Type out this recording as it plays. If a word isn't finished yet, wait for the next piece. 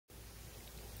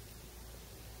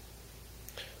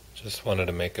Just wanted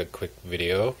to make a quick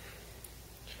video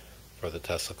for the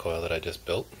Tesla coil that I just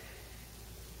built.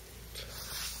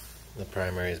 The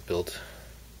primary is built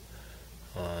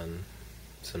on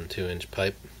some 2-inch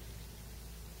pipe.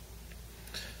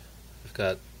 I've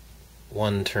got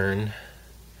one turn,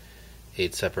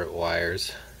 8 separate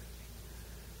wires.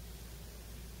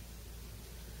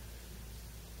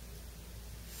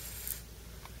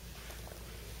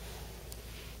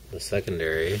 The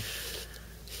secondary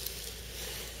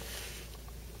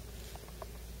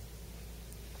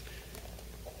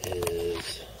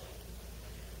is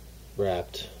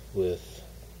wrapped with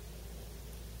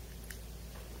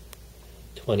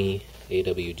 20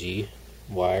 AWG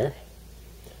wire,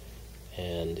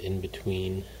 and in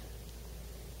between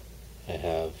I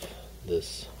have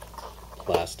this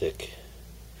plastic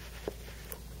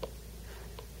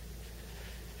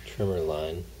trimmer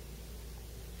line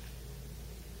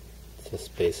to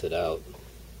space it out,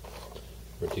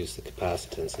 reduce the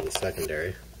capacitance of the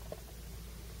secondary.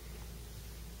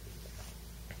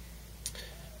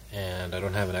 And I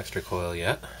don't have an extra coil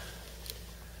yet.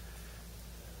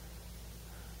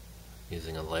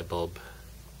 Using a light bulb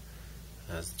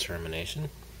as the termination.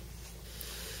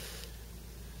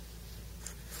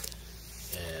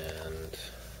 And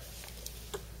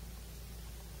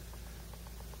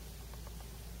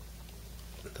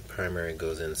the primary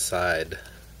goes inside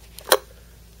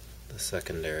the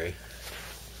secondary.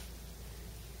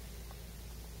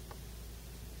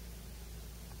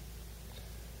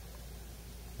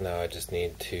 Now I just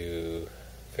need to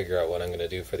figure out what I'm going to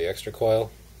do for the extra coil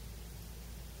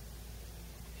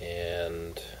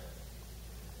and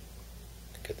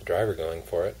get the driver going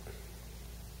for it.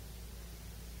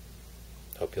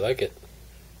 Hope you like it.